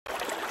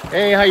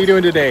Hey, how you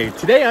doing today?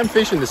 Today I'm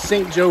fishing the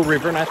St. Joe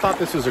River, and I thought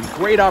this was a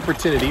great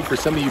opportunity for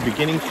some of you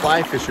beginning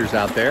fly fishers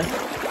out there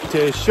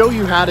to show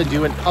you how to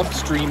do an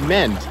upstream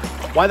mend.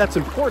 Why that's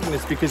important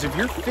is because if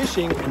you're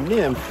fishing a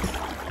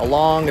nymph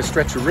along a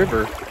stretch of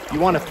river, you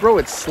want to throw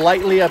it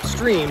slightly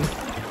upstream,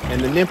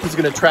 and the nymph is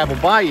going to travel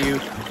by you,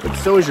 but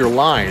so is your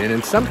line. And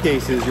in some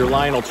cases, your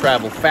line will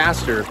travel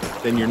faster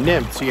than your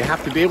nymph, so you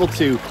have to be able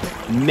to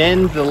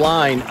mend the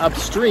line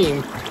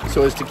upstream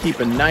so as to keep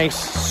a nice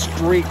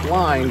straight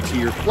line to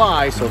your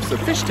fly, so if the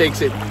fish takes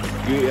it,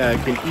 you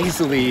can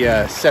easily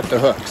set the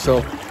hook. So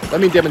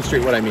let me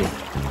demonstrate what I mean.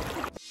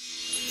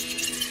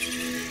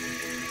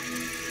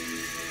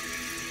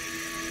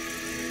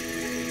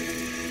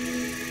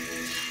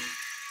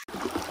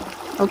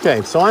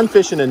 Okay, so I'm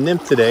fishing a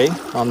nymph today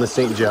on the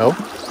St. Joe,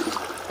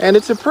 and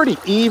it's a pretty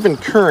even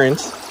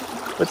current,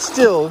 but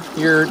still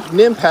your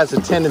nymph has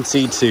a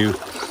tendency to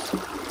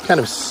kind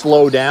of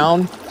slow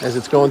down as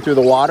it's going through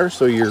the water,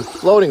 so your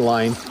floating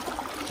line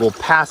will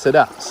pass it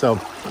up. So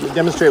let me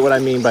demonstrate what I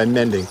mean by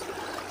mending.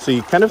 So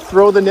you kind of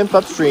throw the nymph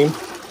upstream.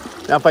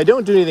 Now if I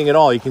don't do anything at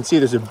all, you can see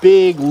there's a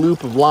big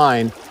loop of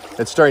line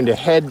that's starting to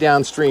head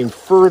downstream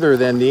further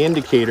than the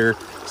indicator.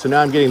 So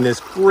now I'm getting this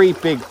great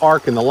big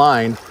arc in the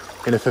line,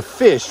 and if a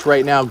fish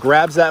right now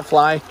grabs that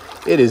fly,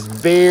 it is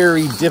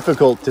very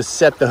difficult to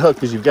set the hook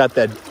because you've got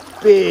that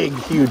big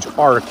huge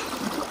arc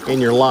in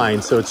your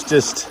line. So it's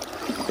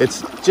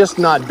just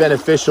not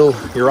beneficial.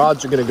 Your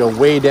odds are going to go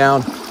way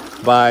down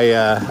by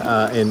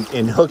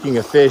in hooking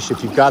a fish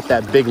if you've got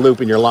that big loop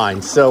in your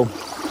line. So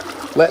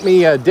let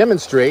me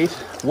demonstrate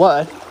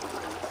what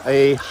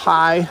a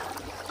high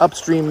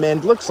upstream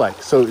mend looks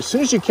like. So as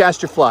soon as you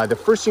cast your fly, the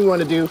first thing you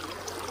want to do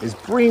is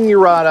bring your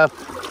rod up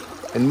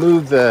and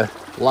move the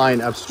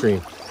line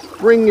upstream.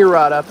 Bring your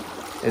rod up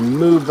and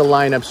move the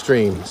line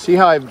upstream. See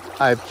how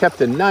I've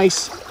kept a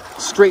nice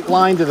straight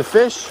line to the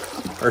fish,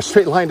 or a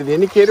straight line to the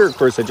indicator. Of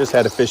course, I just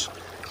had a fish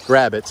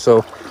grab it.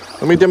 So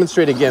let me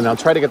demonstrate again. I'll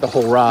try to get the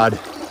whole rod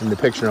in the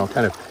picture, and I'll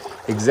kind of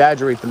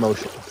exaggerate the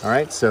motion. All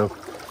right, so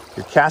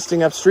you're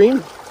casting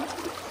upstream.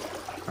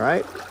 All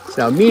right,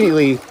 so now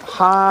immediately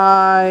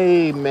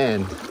high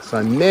mend. So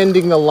I'm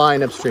mending the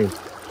line upstream.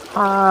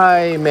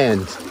 High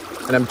mend.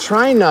 And I'm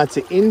trying not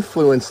to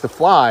influence the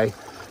fly,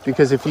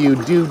 because if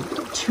you do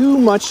too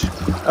much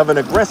of an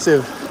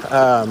aggressive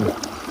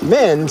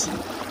mend,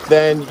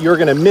 then you're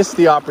going to miss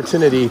the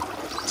opportunity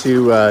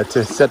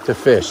to set the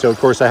fish. So of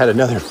course I had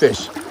another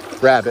fish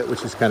grab it,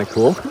 which is kind of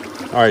cool.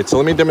 All right, so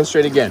let me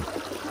demonstrate again.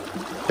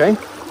 Okay,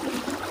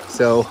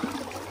 so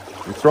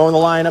I'm throwing the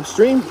line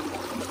upstream,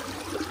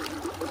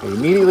 and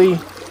immediately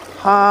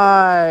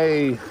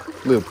high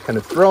loop, kind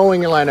of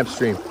throwing your line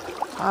upstream.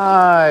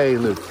 High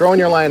loop, throwing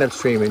your line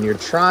upstream, and you're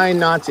trying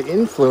not to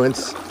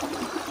influence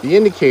the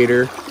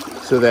indicator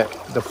so that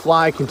the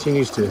fly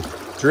continues to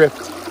drift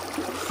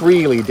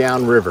freely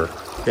downriver.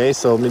 Okay,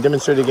 so let me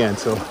demonstrate again.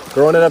 So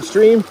throwing it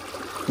upstream,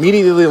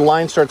 immediately the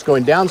line starts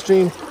going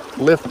downstream,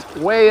 lift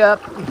way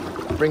up,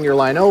 bring your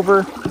line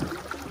over.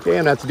 Okay,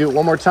 I'm gonna have to do it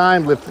one more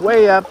time. Lift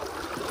way up,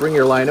 bring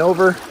your line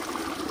over.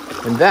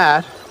 And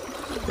that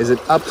is an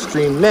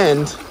upstream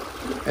mend,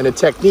 and a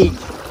technique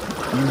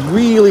you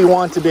really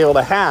want to be able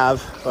to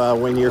have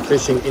when you're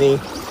fishing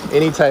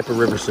any type of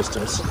river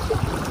systems.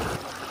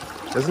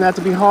 Doesn't have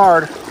to be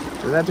hard,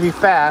 doesn't have to be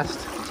fast,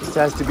 just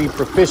has to be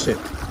proficient.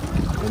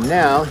 And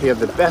now you have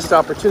the best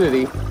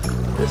opportunity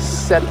to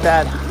set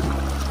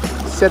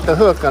the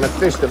hook on a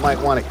fish that might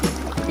want to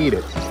eat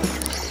it.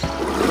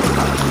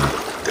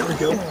 There we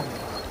go.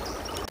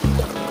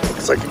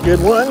 Looks like a good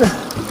one.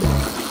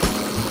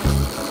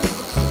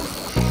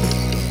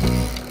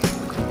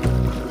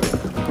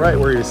 Right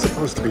where you're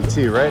supposed to be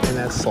too, right in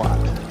that slot.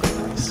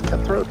 Nice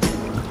cutthroat.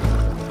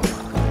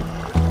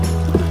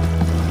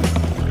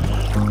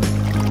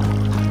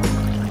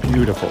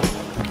 Beautiful.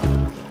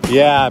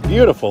 Yeah,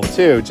 beautiful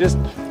too. Just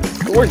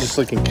gorgeous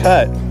looking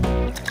cut.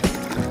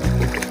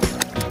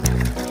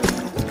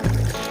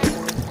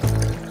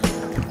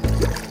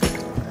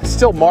 I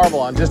still marvel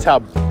on just how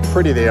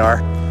pretty they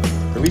are.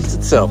 Released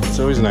itself. It's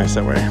always nice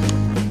that way.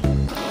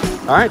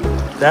 All right,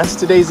 that's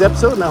today's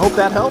episode, and I hope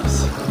that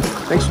helps.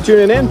 Thanks for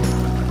tuning in.